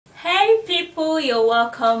people, you're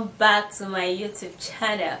welcome back to my YouTube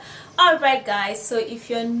channel. Alright guys, so if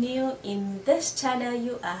you're new in this channel,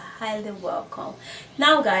 you are highly welcome.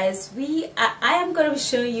 Now guys, I am going to be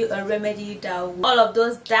showing you a remedy that will all of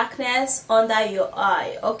those darkness under your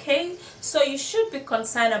eye. Okay, so you should be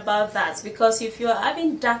concerned about that, because if you're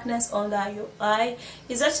having darkness under your eye,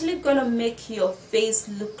 it's actually going to make your face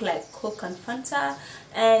look like Coke and Fanta,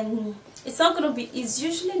 and it's not going to be, it's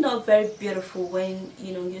usually not very beautiful when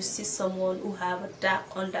you see someone who have a dark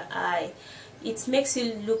under eye. It makes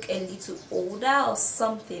you look a little older or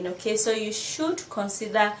something. Okay, so you should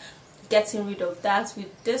consider getting rid of that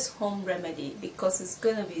with this home remedy, because it's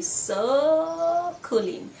gonna be so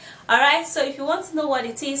cooling. Alright, so if you want to know what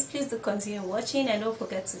it is, please do continue watching, and don't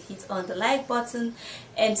forget to hit on the like button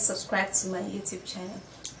and subscribe to my YouTube channel.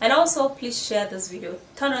 And also, please share this video,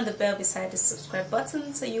 turn on the bell beside the subscribe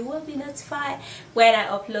button so you will be notified when I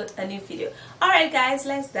upload a new video. Alright guys,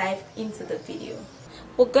 let's dive into the video.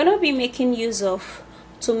 We're gonna be making use of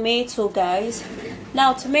tomato, guys.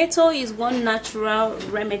 Now tomato is one natural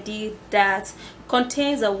remedy that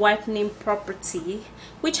contains a whitening property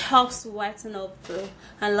which helps to whiten up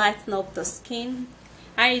and lighten up the skin,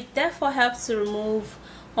 and it therefore helps to remove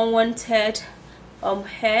unwanted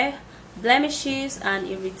hair, blemishes and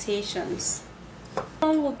irritations.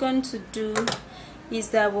 What we're going to do is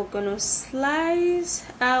that we're going to slice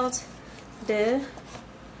out the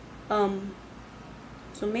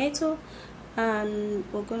tomato, and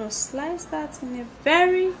we're going to slice that in a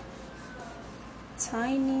very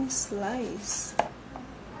tiny slice.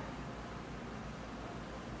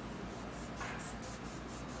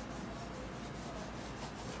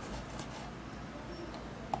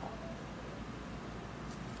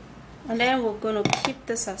 And then we're going to keep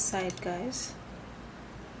this aside, guys.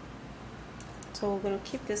 So we're going to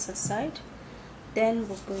keep this aside. Then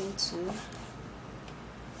we're going to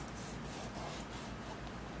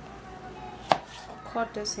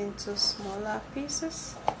cut this into smaller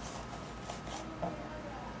pieces.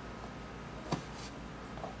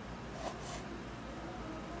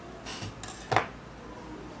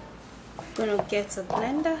 I'm going to get a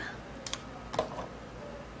blender.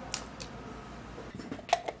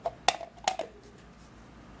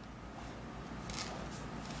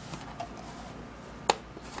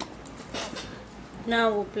 Now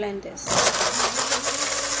we'll blend this.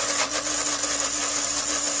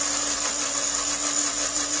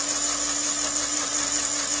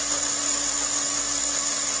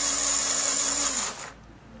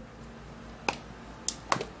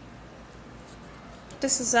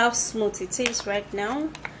 This is how smooth it is right now,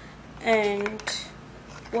 and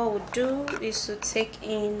what we'll do is to take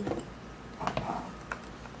in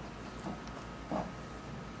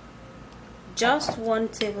just 1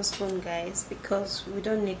 tablespoon, guys, because we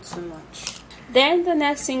don't need too much. Then the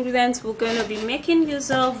next ingredient we're going to be making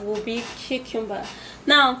use of will be cucumber.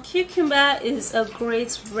 Now cucumber is a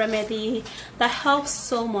great remedy that helps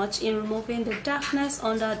so much in removing the darkness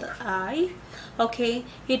under the eye. Okay,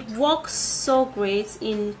 it works so great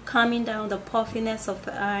in calming down the puffiness of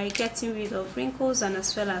the eye, getting rid of wrinkles and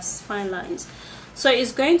as well as fine lines. So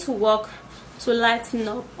it's going to work to lighten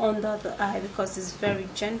up under the eye because it's very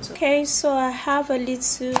gentle. Okay, so I have a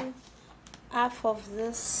little half of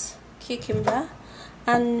this cucumber,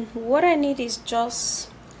 and what I need is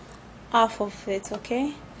just half of it.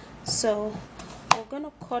 Okay, so we're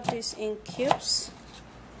gonna cut this in cubes.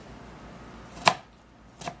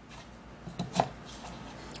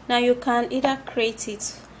 Now you can either grate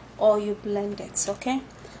it or you blend it. Okay,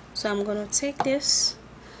 so I'm gonna take this,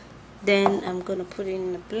 then I'm gonna put it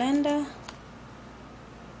in the blender.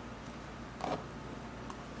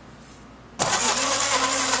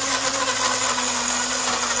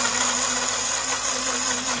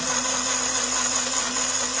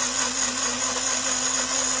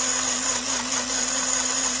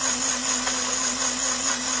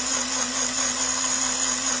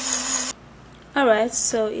 Alright,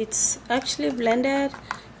 so it's actually blended,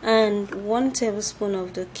 and 1 tablespoon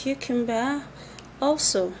of the cucumber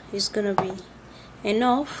also is gonna be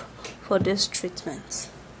enough for this treatment.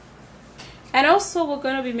 And also we're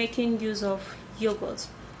gonna be making use of yogurt.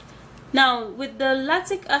 Now with the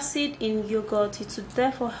lactic acid in yogurt, it would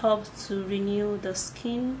therefore help to renew the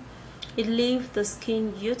skin. It leaves the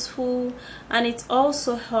skin youthful, and it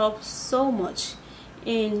also helps so much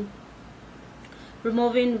in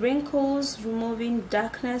removing wrinkles, removing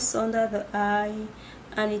darkness under the eye,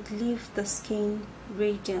 and it leaves the skin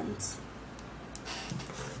radiant.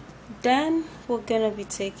 Then we're gonna be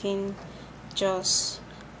taking just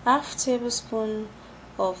half tablespoon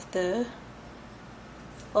of the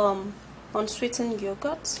unsweetened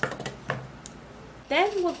yogurt.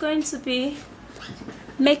 then we're going to be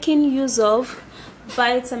making use of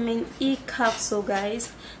vitamin E capsule,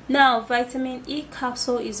 guys. Now vitamin E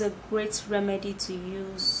capsule is a great remedy to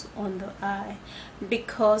use on the eye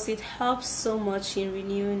because it helps so much in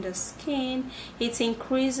renewing the skin. It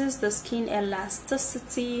increases the skin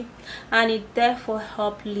elasticity and it therefore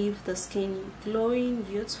helps leave the skin glowing,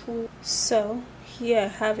 youthful. So here I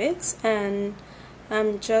have it, and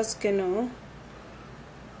I'm just gonna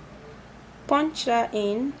punch that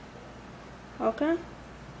in. Okay,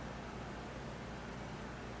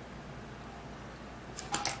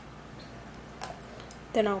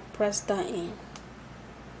 then I'll press that in.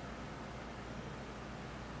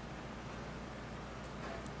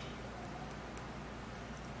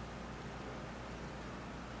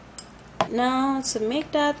 Now to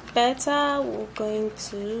make that better, we're going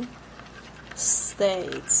to stir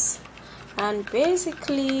it, and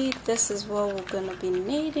basically this is what we're going to be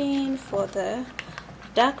needing for the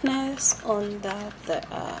darkness under the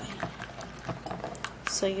eye.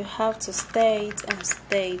 So you have to stir it and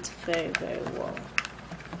stir it very well.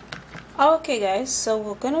 Okay guys, so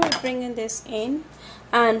we're going to be bringing this in,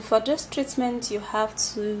 and for this treatment you have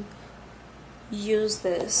to use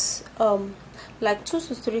this like 2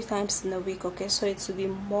 to 3 times in a week, okay, so it will be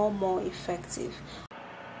more effective.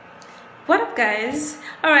 What up guys?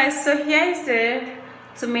 Alright, so here is the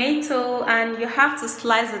tomato, and you have to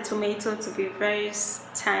slice the tomato to be very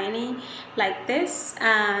tiny like this,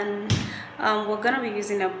 and we're gonna be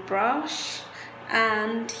using a brush,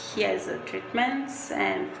 and here's the treatments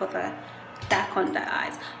and for the dark under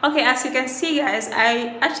eyes. Okay, as you can see guys,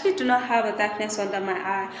 I actually do not have a darkness under my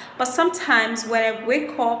eye, but sometimes when I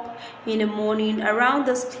wake up in the morning, around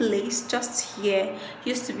this place just here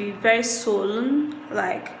used to be very swollen,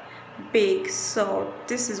 like big. So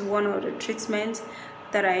this is one of the treatments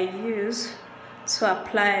that I use to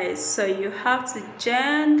apply it. So you have to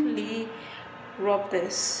gently rub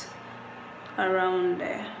this around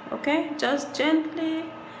there, okay, just gently,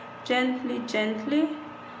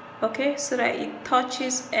 okay, so that it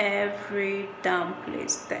touches every damn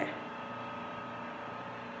place there.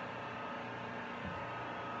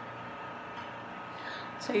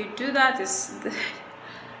 So you do that,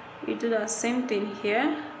 you do that same thing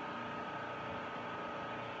here.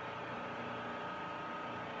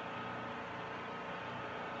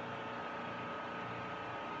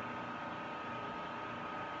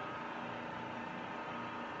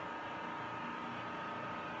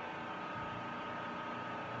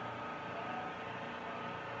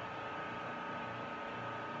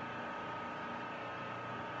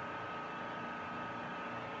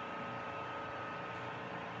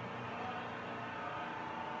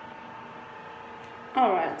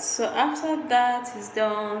 Alright, so after that is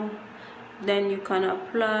done, then you can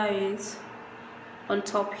apply it on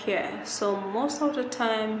top here. So most of the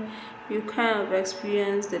time you kind of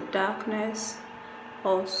experience the darkness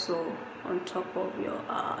also on top of your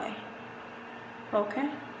eye, okay,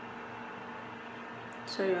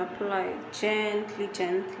 so you apply it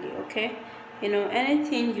gently, okay. You know,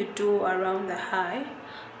 anything you do around the eye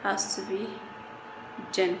has to be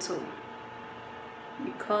gentle,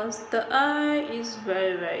 because the eye is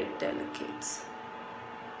very delicate,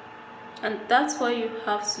 and that's why you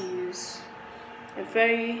have to use a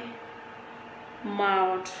very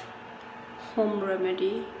mild home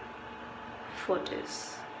remedy for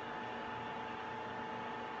this.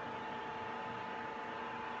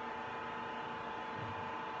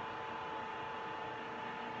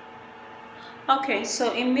 Okay,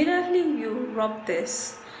 so immediately you rub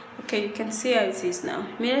this, okay, you can see how it is now.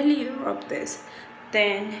 Immediately you rub this,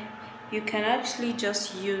 then you can actually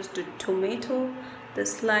just use the tomato, the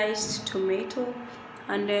sliced tomato,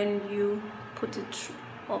 and then you put it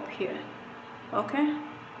up here, okay.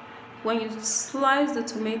 When you slice the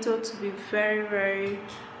tomato to be very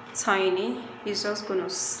tiny, it's just gonna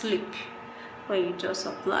slip when you just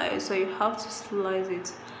apply it, so you have to slice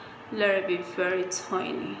it a little bit very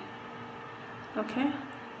tiny, okay,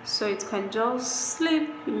 so it can just slip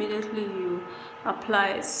immediately you apply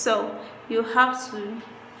it. So you have to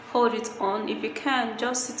hold it on. If you can,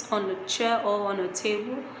 just sit on a chair or on a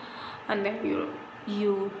table, and then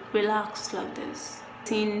you relax like this,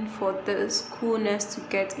 for this coolness to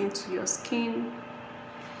get into your skin.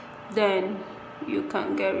 Then you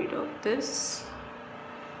can get rid of this,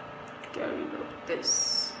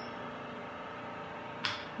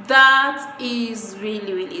 that is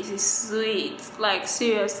really sweet. Like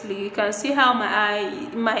seriously, you can see how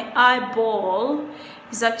my eyeball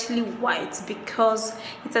is actually white, because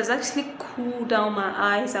it has actually cooled down my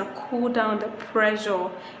eyes and cooled down the pressure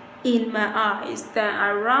in my eyes. Then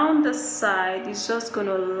around the side, it's just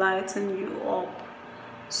gonna lighten you up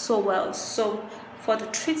so well. So for the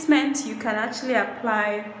treatment, you can actually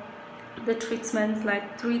apply the treatment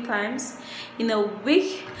like 3 times in a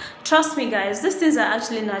week. Trust me guys, these things are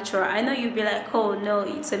actually natural. I know you'll be like, oh no,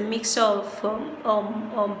 it's a mixture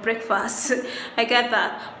of breakfast. I get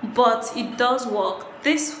that, but it does work.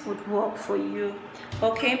 This would work for you.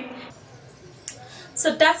 Okay,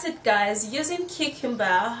 so that's it guys. Using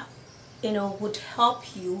cucumber, you know, would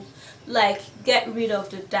help you like get rid of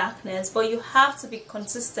the darkness, but you have to be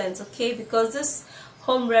consistent, okay, because this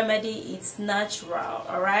home remedy is natural.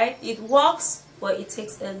 All right, it works, but it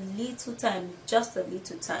takes a little time, just a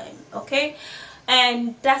little time. Okay,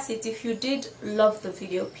 and that's it. If you did love the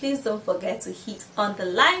video, please don't forget to hit on the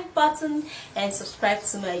like button and subscribe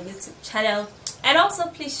to my YouTube channel. And also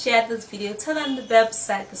please share this video, turn on the bell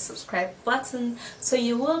beside the subscribe button so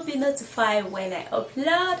you will be notified when I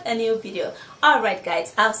upload a new video. Alright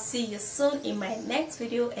guys, I'll see you soon in my next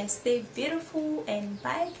video, and stay beautiful, and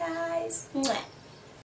bye guys. Mwah.